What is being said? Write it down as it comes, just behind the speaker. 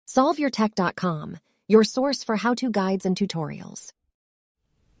SolveYourTech.com, your source for how-to guides and tutorials.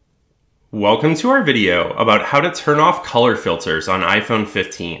 Welcome to our video about how to turn off color filters on iPhone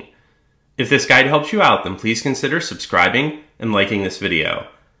 15. If this guide helps you out, then please consider subscribing and liking this video.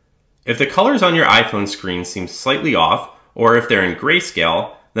 If the colors on your iPhone screen seem slightly off, or if they're in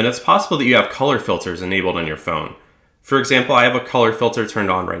grayscale, then it's possible that you have color filters enabled on your phone. For example, I have a color filter turned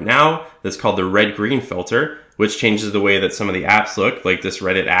on right now that's called the red-green filter, which changes the way that some of the apps look, like this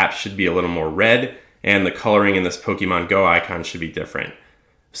Reddit app should be a little more red, and the coloring in this Pokemon Go icon should be different.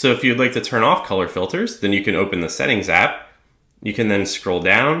 So if you'd like to turn off color filters, then you can open the Settings app. You can then scroll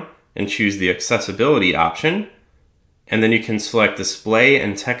down and choose the Accessibility option, and then you can select Display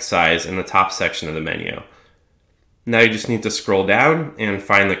and Text Size in the top section of the menu. Now you just need to scroll down and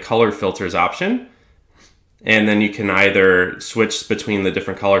find the Color Filters option, and then you can either switch between the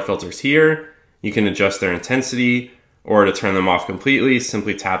different color filters here, you can adjust their intensity, or to turn them off completely,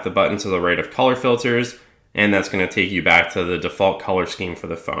 simply tap the button to the right of color filters, and that's going to take you back to the default color scheme for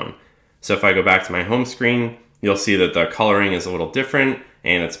the phone. So if I go back to my home screen, you'll see that the coloring is a little different,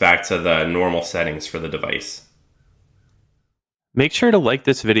 and it's back to the normal settings for the device. Make sure to like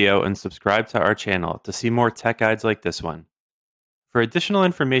this video and subscribe to our channel to see more tech guides like this one. For additional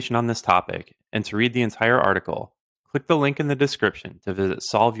information on this topic, and to read the entire article, click the link in the description to visit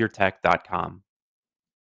SolveYourTech.com.